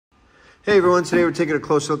Hey everyone, today we're taking a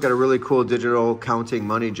close look at a really cool digital counting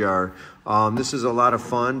money jar. This is a lot of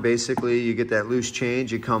fun. Basically, you get that loose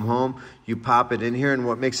change, you come home, you pop it in here, and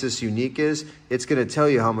what makes this unique is it's going to tell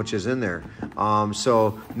you how much is in there.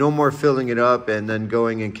 So no more filling it up and then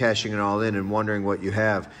going and cashing it all in and wondering what you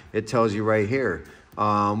have. It tells you right here,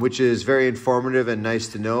 which is very informative and nice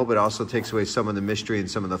to know, but also takes away some of the mystery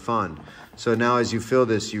and some of the fun. So now as you fill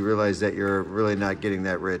this, you realize that you're really not getting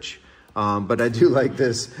that rich. But I do like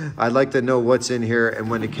this. I'd like to know what's in here and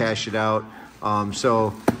when to cash it out. So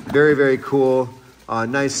very, very cool.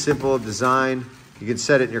 Nice, simple design. You can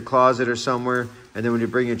set it in your closet or somewhere. And then when you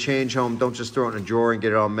bring your change home, don't just throw it in a drawer and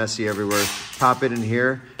get it all messy everywhere. Pop it in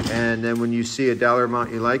here. And then when you see a dollar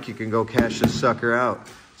amount you like, you can go cash this sucker out.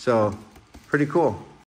 So pretty cool.